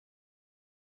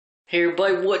Hey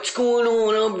everybody, what's going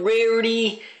on? I'm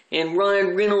Rarity, and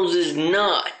Ryan Reynolds is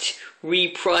not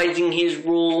reprising his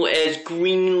role as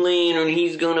Green Lantern.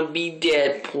 He's gonna be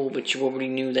Deadpool, but you already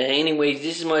knew that. Anyways,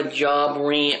 this is my job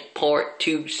rant part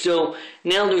 2. So,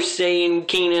 now they're saying we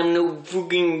can't have no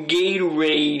freaking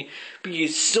Gatorade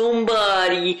because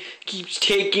somebody keeps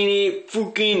taking it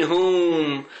freaking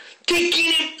home. Taking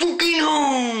it freaking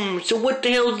home! So what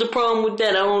the hell's the problem with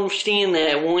that? I don't understand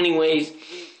that. Well, anyways,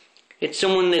 it's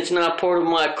someone that's not part of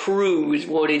my crew is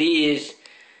what it is.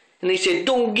 And they said,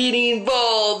 don't get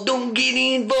involved, don't get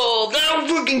involved. I don't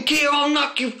freaking care, I'll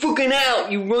knock you freaking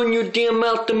out. You run your damn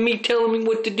mouth to me telling me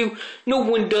what to do. No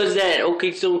one does that.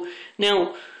 Okay, so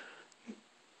now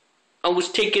I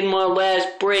was taking my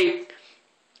last break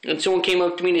and someone came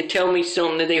up to me to tell me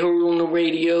something that they heard on the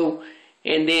radio.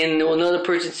 And then another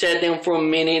person sat down for a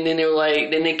minute, and then they were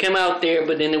like, then they come out there,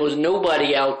 but then there was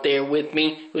nobody out there with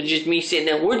me. It was just me sitting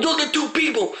there. Where's the other two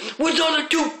people? Where's the other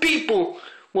two people?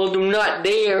 Well, they're not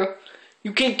there.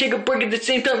 You can't take a break at the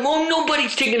same time. Oh,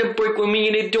 nobody's taking a break with me,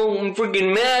 and it don't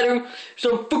freaking matter.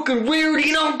 So I'm fucking Rarity,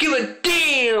 and I don't give a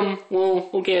damn. Well,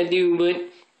 okay, I do, but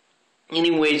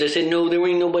anyways, I said, no, there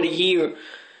ain't nobody here.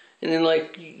 And then,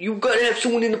 like, you gotta have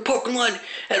someone in the parking lot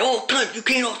at all times. You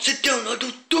can't all sit down. I'll do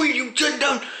 3 of you sit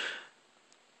down.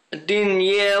 And then,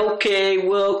 yeah, okay,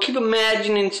 well, keep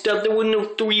imagining stuff. There wasn't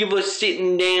no 3 of us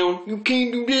sitting down. You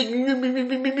can't do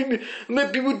that. My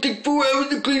people take 4 hours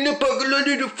to clean the parking lot,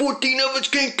 and the 14 of us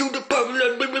can't do the parking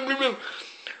lot.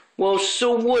 Well,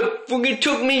 so what? Freaking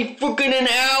took me freaking an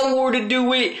hour to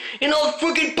do it. And I was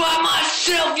freaking by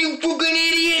myself, you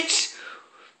freaking idiots.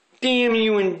 Damn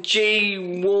you and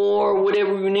J War,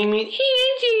 whatever your name is.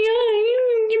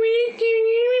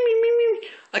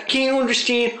 I can't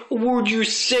understand a word you're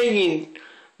saying,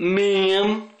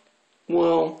 ma'am.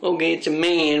 Well, okay, it's a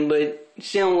man, but it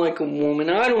sounds like a woman.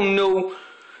 I don't know.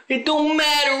 It don't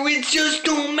matter. It just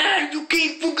don't matter. You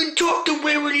can't fucking talk to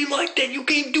Rarity like that. You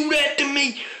can't do that to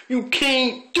me. You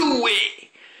can't do it.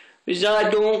 Because I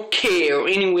don't care.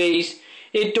 Anyways,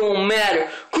 it don't matter.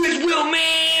 Chris Willman.